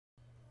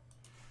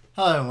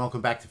Hello and welcome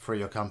back to Free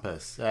Your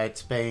Compass.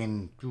 It's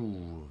been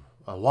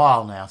a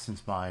while now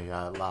since my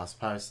last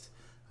post,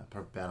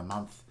 probably about a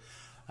month.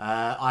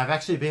 I've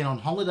actually been on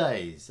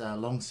holidays,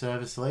 long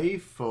service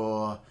leave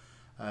for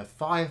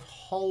 5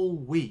 whole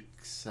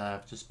weeks.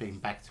 I've just been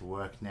back to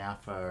work now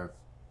for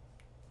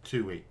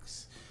 2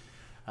 weeks.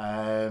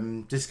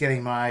 Just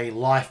getting my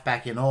life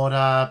back in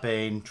order,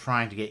 been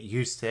trying to get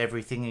used to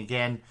everything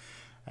again.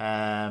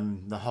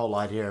 The whole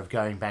idea of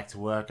going back to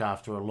work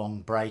after a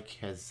long break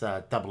has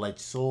a double-edged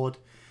sword.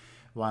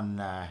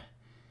 One,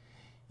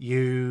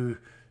 you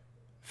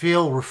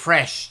feel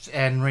refreshed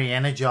and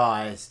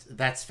re-energized.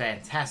 That's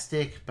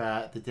fantastic,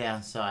 but the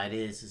downside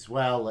is as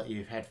well that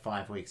you've had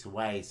 5 weeks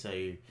away,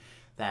 so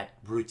that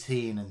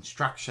routine and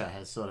structure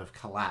has sort of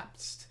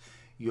collapsed.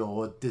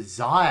 Your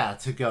desire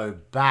to go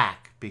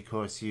back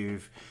because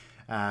you've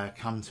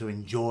come to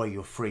enjoy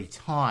your free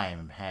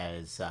time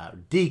has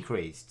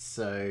decreased.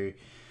 So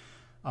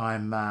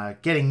I'm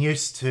getting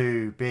used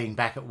to being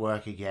back at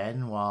work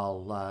again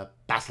while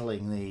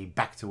battling the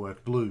back to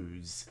work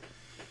blues.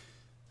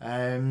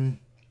 I've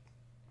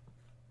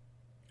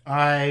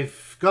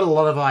got a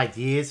lot of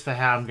ideas for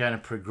how I'm going to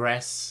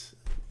progress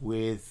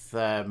with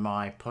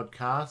my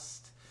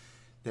podcast.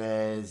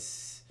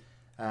 There's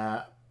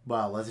a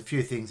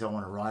few things I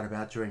want to write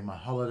about during my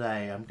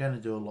holiday. I'm going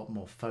to do a lot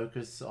more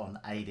focus on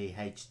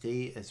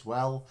ADHD as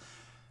well,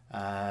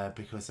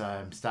 because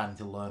I'm starting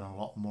to learn a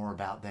lot more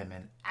about them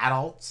in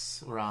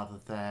adults rather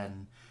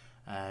than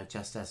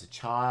just as a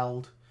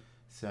child.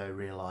 So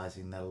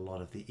realizing that a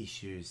lot of the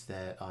issues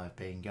that I've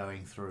been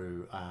going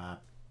through are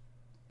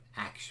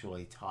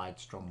actually tied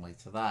strongly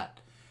to that.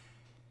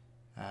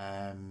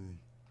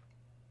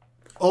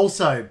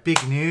 Also,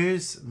 big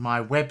news,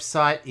 my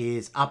website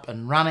is up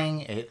and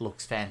running. It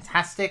looks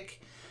fantastic.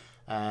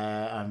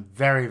 I'm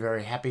very,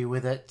 very happy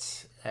with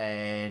it,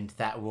 and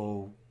that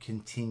will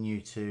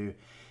continue to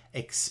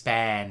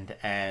expand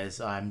as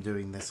I'm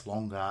doing this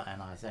longer,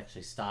 and I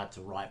actually start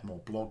to write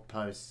more blog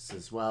posts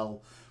as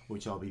well,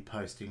 which I'll be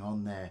posting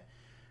on there.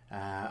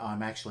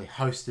 I'm actually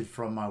hosted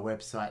from my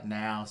website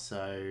now,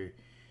 so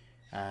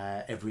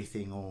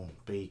everything will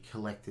be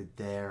collected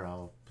there.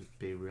 It'll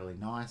be really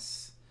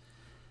nice.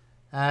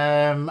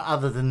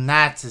 Other than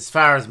that, as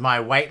far as my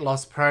weight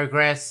loss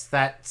progress,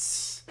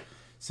 that's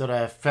sort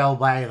of fell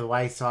by the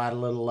wayside a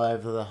little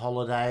over the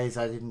holidays.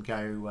 I didn't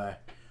go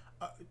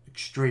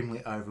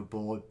extremely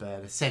overboard,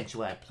 but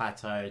essentially I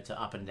plateaued to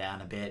up and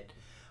down a bit.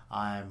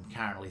 I'm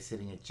currently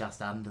sitting at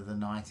just under the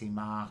 90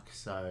 mark,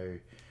 so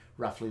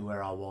roughly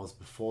where I was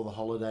before the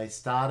holidays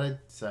started.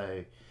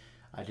 So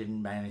I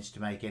didn't manage to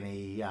make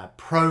any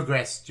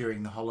progress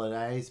during the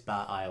holidays,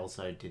 but I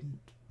also didn't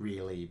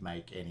really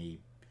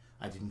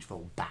I didn't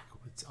fall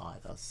backwards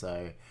either,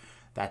 so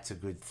that's a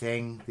good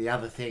thing. The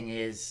other thing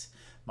is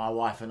my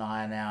wife and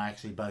I are now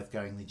actually both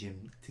going to the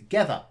gym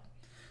together.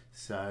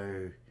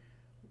 So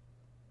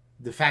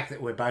the fact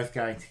that we're both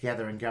going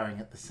together and going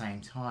at the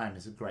same time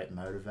is a great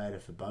motivator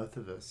for both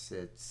of us.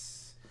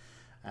 It's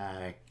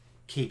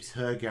keeps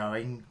her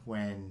going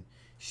when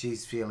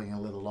she's feeling a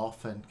little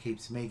off, and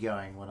keeps me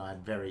going when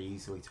I'd very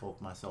easily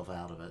talk myself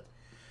out of it.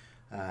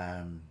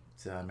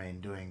 So, I mean,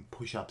 doing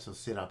push-ups or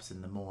sit-ups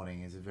in the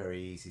morning is a very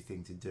easy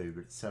thing to do,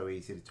 but it's so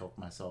easy to talk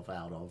myself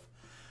out of.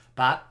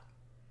 But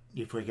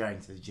if we're going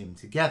to the gym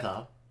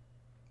together,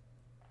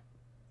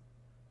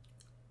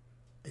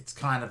 it's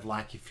kind of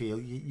like you feel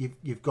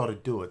you've got to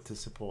do it to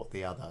support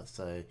the other.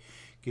 So it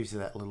gives you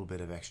that little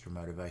bit of extra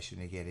motivation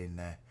to get in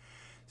there.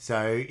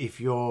 So if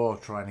you're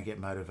trying to get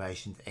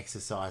motivation to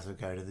exercise or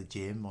go to the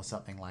gym or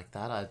something like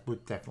that, I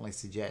would definitely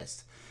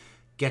suggest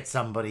get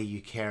somebody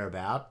you care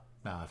about,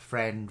 a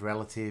friend,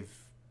 relative,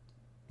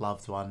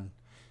 loved one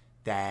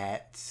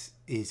that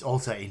is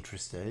also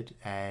interested,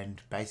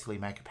 and basically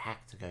make a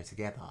pact to go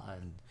together,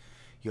 and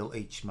you'll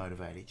each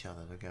motivate each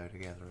other to go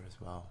together as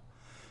well.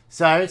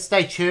 So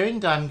stay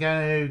tuned. I'm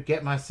going to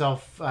get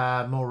myself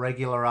more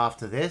regular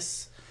after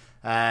this,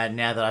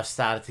 now that I've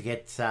started to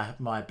get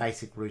my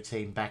basic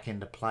routine back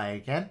into play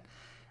again.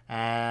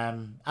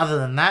 Other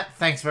than that,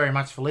 thanks very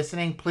much for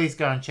listening. Please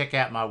go and check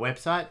out my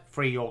website,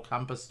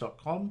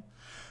 freeyourcompass.com.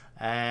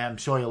 I'm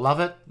sure you'll love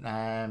it.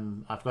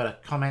 I've got a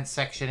comment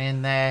section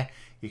in there.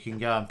 You can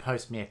go and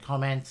post me a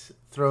comment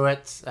through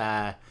it,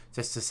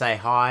 just to say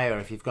hi, or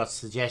if you've got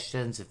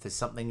suggestions, if there's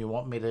something you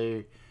want me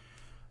to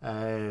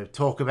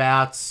talk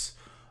about.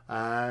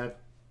 If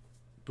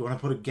you want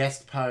to put a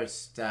guest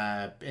post,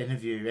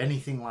 interview,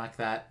 anything like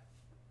that,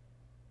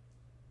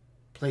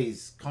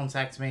 please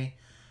contact me.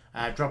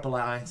 Drop a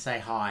line, say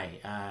hi.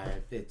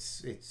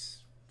 It's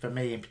for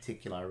me in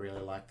particular, I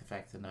really like the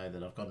fact to know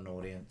that I've got an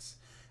audience,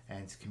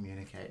 and to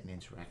communicate and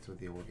interact with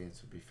the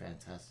audience would be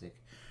fantastic.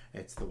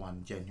 It's the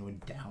one genuine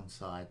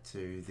downside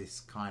to this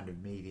kind of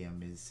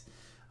medium is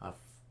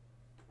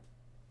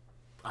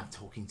I'm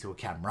talking to a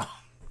camera.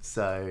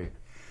 So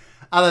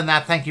other than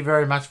that, thank you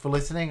very much for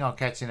listening. I'll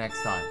catch you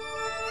next time.